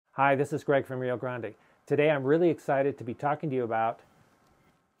Hi, this is Greg from Grande. Today I'm really excited to be talking to you about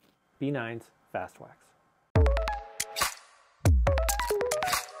B9's FastWax.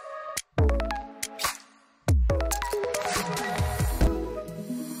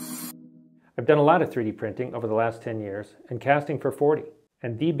 I've done a lot of 3D printing over the last 10 years and casting for 40.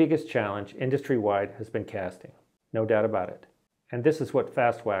 And the biggest challenge industry-wide has been casting, no doubt about it. And this is what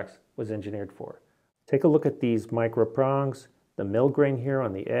FastWax was engineered for. Take a look at these microprongs, the millgrain here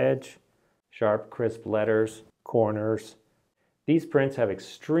on the edge, sharp, crisp letters, corners. These prints have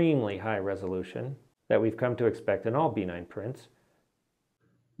extremely high resolution that we've come to expect in all B9 prints.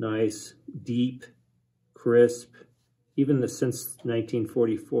 Nice, deep, crisp. Even the Since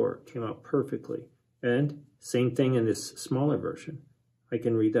 1944 came out perfectly. And same thing in this smaller version. I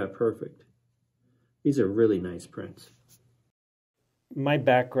can read that perfect. These are really nice prints. My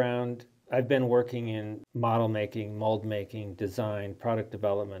background, I've been working in model making, mold making, design, product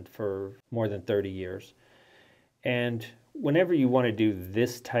development for more than 30 years. And whenever you want to do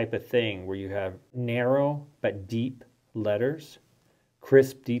this type of thing where you have narrow but deep letters,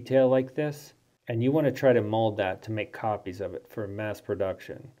 crisp detail like this, and you want to try to mold that to make copies of it for mass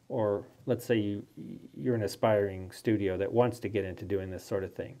production, or let's say you're an aspiring studio that wants to get into doing this sort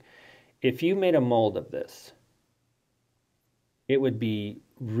of thing. If you made a mold of this, it would be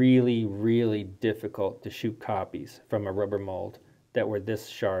really, really difficult to shoot copies from a rubber mold that were this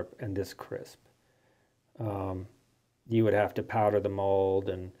sharp and this crisp. You would have to powder the mold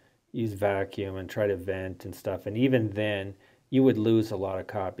and use vacuum and try to vent and stuff, and even then you would lose a lot of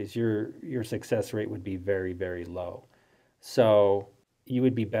copies. Your success rate would be very, very low. So you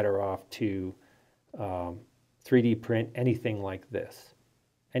would be better off to 3D print anything like this.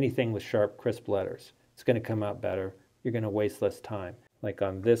 Anything with sharp, crisp letters. It's going to come out better. You're going to waste less time. Like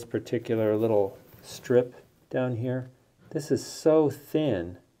on this particular little strip down here, this is so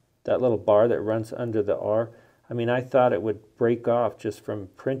thin, that little bar that runs under the R. I mean, I thought it would break off just from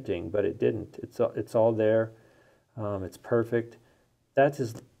printing, but it didn't. It's all there. It's perfect. That's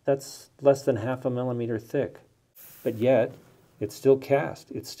less than ½ millimeter thick, but yet it's still cast.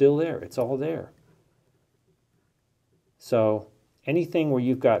 It's still there. It's all there. So anything where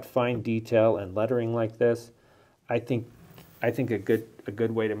you've got fine detail and lettering like this, I think a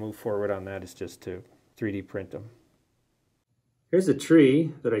good way to move forward on that is just to 3D print them. Here's a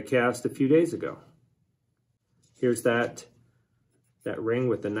tree that I cast a few days ago. Here's that ring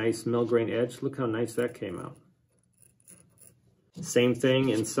with the nice millgrain edge. Look how nice that came out. Same thing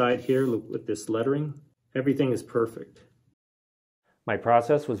inside here with this lettering. Everything is perfect. My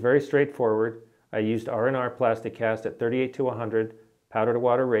process was very straightforward. I used R&R plastic cast at 38:100 powder to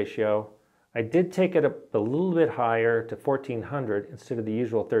water ratio. I did take it up a little bit higher to 1400 instead of the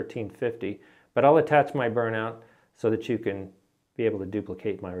usual 1350, but I'll attach my burnout so that you can be able to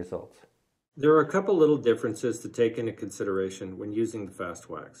duplicate my results. There are a couple little differences to take into consideration when using the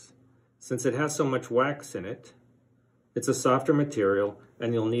FastWax. Since it has so much wax in it, it's a softer material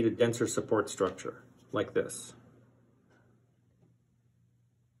and you'll need a denser support structure, like this.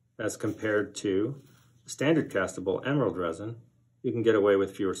 As compared to standard castable emerald resin, you can get away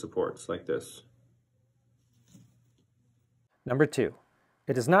with fewer supports, like this. Number 2,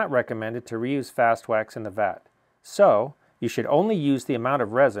 it is not recommended to reuse FastWax in the vat. So, you should only use the amount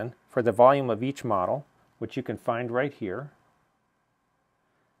of resin for the volume of each model, which you can find right here.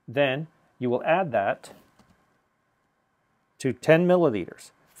 Then, you will add that to 10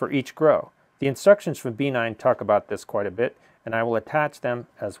 milliliters for each grow. The instructions from B9 talk about this quite a bit, and I will attach them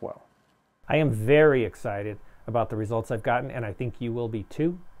as well. I am very excited about the results I've gotten, and I think you will be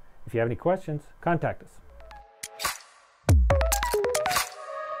too. If you have any questions, contact us.